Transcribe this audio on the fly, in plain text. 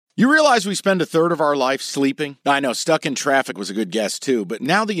You realize we spend a third of our life sleeping? I know, stuck in traffic was a good guess too, but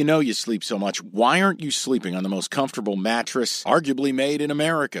now that you know you sleep so much, why aren't you sleeping on the most comfortable mattress arguably made in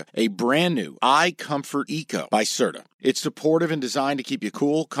America? A brand new iComfort Eco by Serta. It's supportive and designed to keep you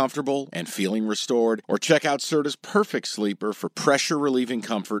cool, comfortable, and feeling restored. Or check out Serta's Perfect Sleeper for pressure-relieving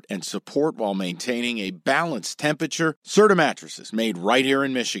comfort and support while maintaining a balanced temperature. Serta mattresses made right here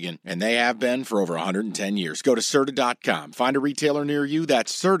in Michigan, and they have been for over 110 years. Go to Serta.com. Find a retailer near you.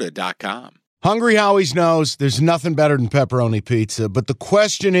 That's Serta.com. Hungry Howie's knows there's nothing better than pepperoni pizza, but the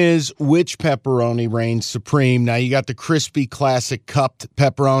question is, which pepperoni reigns supreme? Now, you got the crispy, classic cupped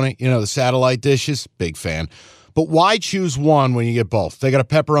pepperoni, the satellite dishes. Big fan. But why choose one when you get both? They got a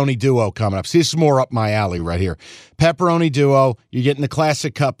pepperoni duo coming up. See, this is more up my alley right here. Pepperoni duo, you're getting the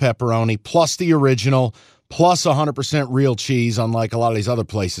classic cup pepperoni, plus the original, plus 100% real cheese, unlike a lot of these other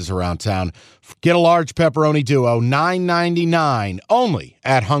places around town. Get a large pepperoni duo, $9.99, only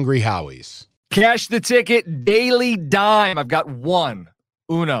at Hungry Howie's. Cash the ticket, daily dime. I've got one,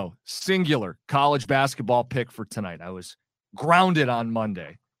 singular college basketball pick for tonight. I was grounded on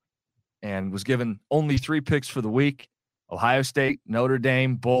Monday and was given only 3 picks for the week. Ohio State, Notre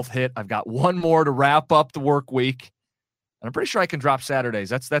Dame, both hit. I've got one more to wrap up the work week. And I'm pretty sure I can drop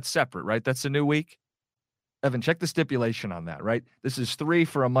Saturdays. That's separate, right? That's a new week. Evan, check the stipulation on that, right? This is 3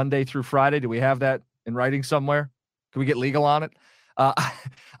 for a Monday through Friday. Do we have that in writing somewhere? Can we get legal on it?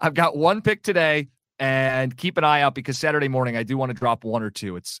 I've got one pick today, and keep an eye out because Saturday morning I do want to drop 1 or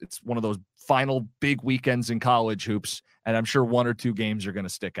 2. It's one of those final big weekends in college hoops, and I'm sure 1 or 2 games are going to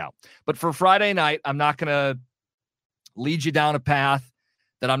stick out. But for Friday night, I'm not going to lead you down a path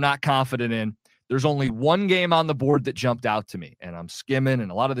that I'm not confident in. There's only one game on the board that jumped out to me, and I'm skimming, and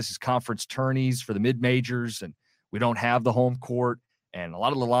a lot of this is conference tourneys for the mid-majors, and we don't have the home court, and a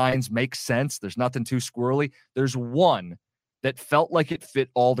lot of the lines make sense. There's nothing too squirrely. There's one that felt like it fit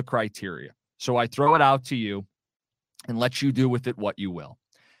all the criteria. So I throw it out to you and let you do with it what you will.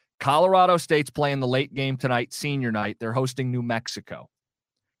 Colorado State's playing the late game tonight, senior night. They're hosting New Mexico.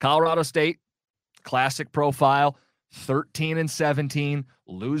 Colorado State, classic profile, 13-17,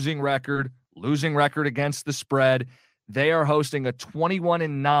 losing record against the spread. They are hosting a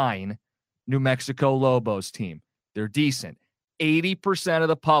 21-9 New Mexico Lobos team. They're decent. 80% of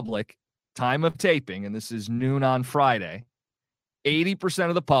the public, time of taping, and this is noon on Friday, 80%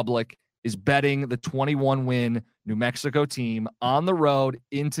 of the public is betting the 21-win New Mexico team on the road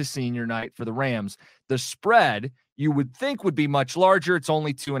into senior night for the Rams. The spread, you would think, would be much larger. It's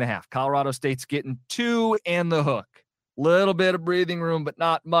only 2.5. Colorado State's getting 2 and the hook. Little bit of breathing room, but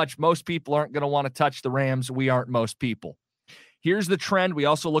not much. Most people aren't going to want to touch the Rams. We aren't most people. Here's the trend. We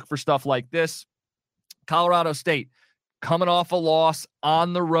also look for stuff like this. Colorado State coming off a loss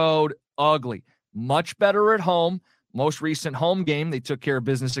on the road, ugly. Much better at home. Most recent home game, they took care of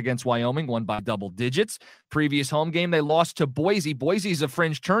business against Wyoming, won by double digits. Previous home game, they lost to Boise. Boise's a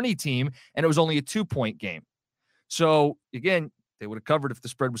fringe tourney team, and it was only a 2-point game. So, again, they would have covered if the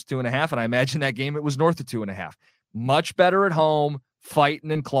spread was 2.5, and I imagine that game it was north of 2.5. Much better at home,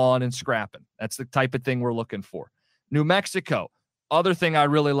 fighting and clawing and scrapping. That's the type of thing we're looking for. New Mexico, other thing I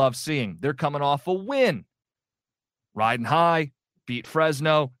really love seeing, they're coming off a win. Riding high, beat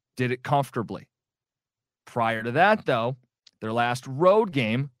Fresno, did it comfortably. Prior to that, though, their last road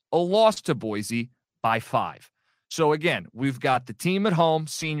game, a loss to Boise by 5. So, again, we've got the team at home,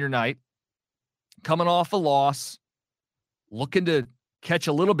 senior night, coming off a loss, looking to catch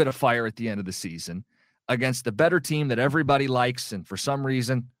a little bit of fire at the end of the season against the better team that everybody likes and for some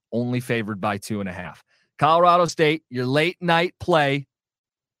reason only favored by 2.5. Colorado State, your late night play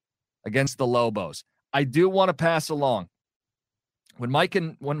against the Lobos. I do want to pass along. When Mike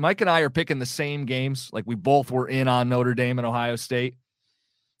and I are picking the same games, like we both were in on Notre Dame and Ohio State,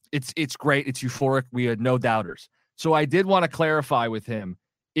 it's great. It's euphoric. We had no doubters. So I did want to clarify with him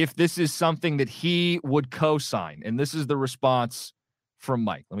if this is something that he would co-sign. And this is the response from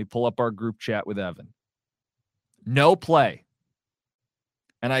Mike. Let me pull up our group chat with Evan. No play.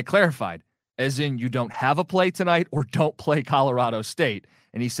 And I clarified, as in you don't have a play tonight or don't play Colorado State.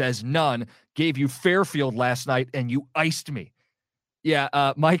 And he says, none. Gave you Fairfield last night and you iced me. Yeah,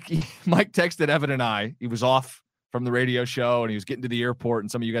 Mike texted Evan and I. He was off from the radio show and he was getting to the airport,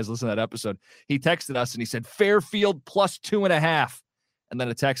 and some of you guys listened to that episode. He texted us and he said, Fairfield plus 2.5. And then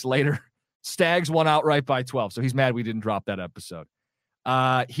a text later, Stags won outright by 12. So he's mad we didn't drop that episode.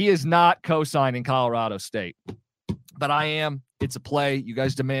 He is not co-signing Colorado State, but I am. It's a play. You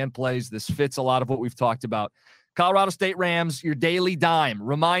guys demand plays. This fits a lot of what we've talked about. Colorado State Rams, your daily dime.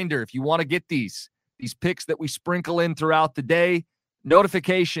 Reminder, if you want to get these picks that we sprinkle in throughout the day,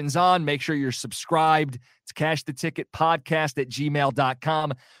 Notifications on. Make sure you're subscribed. It's Cash the Ticket Podcast at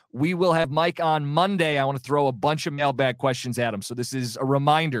gmail.com. We will have Mike on Monday. I want to throw a bunch of mailbag questions at him. So this is a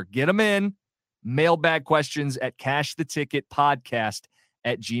reminder. Get them in. Mailbag questions at Cash the Ticket Podcast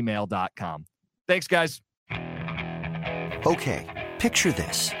at gmail.com. Thanks, guys. Okay, picture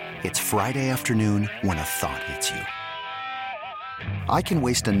this. It's Friday afternoon when a thought hits you. I can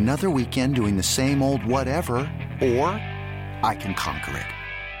waste another weekend doing the same old whatever, or I can conquer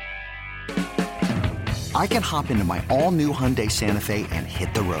it. I can hop into my all-new Hyundai Santa Fe and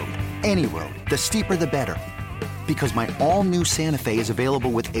hit the road. Any road. The steeper, the better. Because my all-new Santa Fe is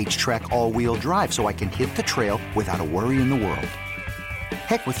available with H-Track all-wheel drive, so I can hit the trail without a worry in the world.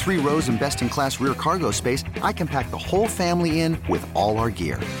 Heck, with 3 rows and best-in-class rear cargo space, I can pack the whole family in with all our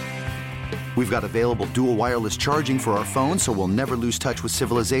gear. We've got available dual wireless charging for our phones, so we'll never lose touch with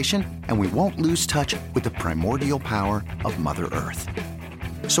civilization, and we won't lose touch with the primordial power of Mother Earth.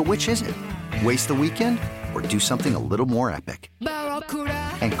 So which is it? Waste the weekend or do something a little more epic?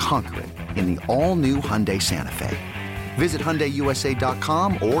 And conquer it in the all-new Hyundai Santa Fe. Visit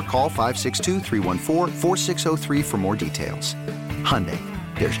HyundaiUSA.com or call 562-314-4603 for more details. Hyundai,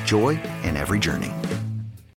 there's joy in every journey.